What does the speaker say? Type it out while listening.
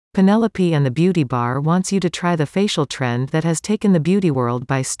Penelope and the Beauty Bar wants you to try the facial trend that has taken the beauty world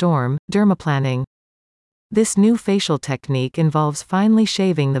by storm, dermaplaning. This new facial technique involves finely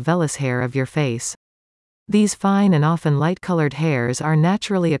shaving the vellus hair of your face. These fine and often light-colored hairs are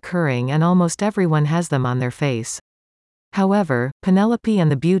naturally occurring and almost everyone has them on their face. However, Penelope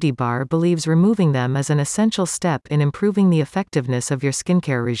and the Beauty Bar believes removing them is an essential step in improving the effectiveness of your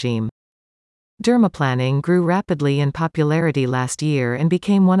skincare regime. Dermaplaning grew rapidly in popularity last year and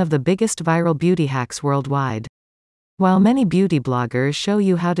became one of the biggest viral beauty hacks worldwide. While many beauty bloggers show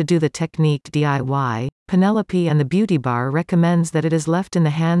you how to do the technique DIY, Penelope and the Beauty Bar recommends that it is left in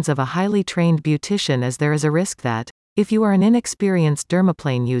the hands of a highly trained beautician, as there is a risk that, if you are an inexperienced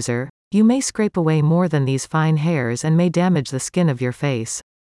dermaplane user, you may scrape away more than these fine hairs and may damage the skin of your face.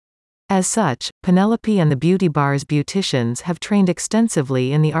 As such, Penelope and the Beauty Bar's beauticians have trained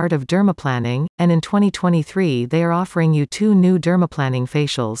extensively in the art of dermaplaning, and in 2023 they are offering you 2 new dermaplaning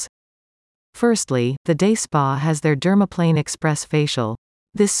facials. Firstly, the Day Spa has their Dermaplane Express facial.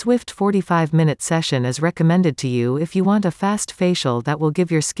 This swift 45-minute session is recommended to you if you want a fast facial that will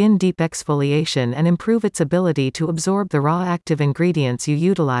give your skin deep exfoliation and improve its ability to absorb the raw active ingredients you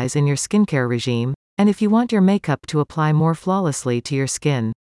utilize in your skincare regime, and if you want your makeup to apply more flawlessly to your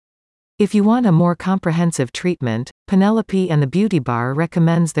skin. If you want a more comprehensive treatment, Penelope and the Beauty Bar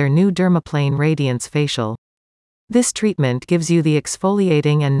recommends their new Dermaplane Radiance facial. This treatment gives you the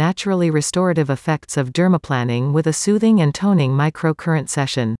exfoliating and naturally restorative effects of dermaplaning with a soothing and toning microcurrent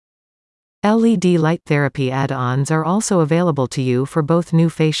session. LED light therapy add-ons are also available to you for both new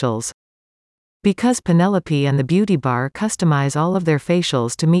facials. Because Penelope and the Beauty Bar customize all of their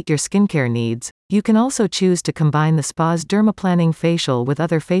facials to meet your skincare needs, you can also choose to combine the spa's dermaplaning facial with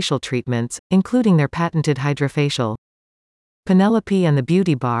other facial treatments, including their patented HydraFacial. Penelope and the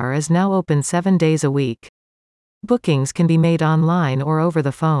Beauty Bar is now open 7 days a week. Bookings can be made online or over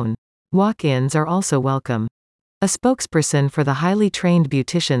the phone. Walk-ins are also welcome. A spokesperson for the highly trained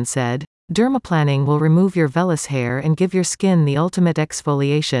beautician said, "Dermaplaning will remove your vellus hair and give your skin the ultimate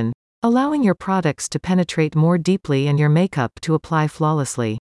exfoliation, allowing your products to penetrate more deeply and your makeup to apply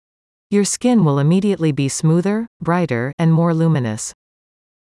flawlessly. Your skin will immediately be smoother, brighter, and more luminous."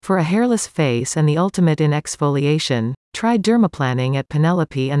 For a hairless face and the ultimate in exfoliation, try dermaplaning at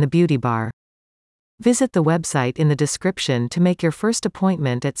Penelope and the Beauty Bar. Visit the website in the description to make your first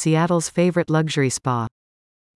appointment at Seattle's favorite luxury spa.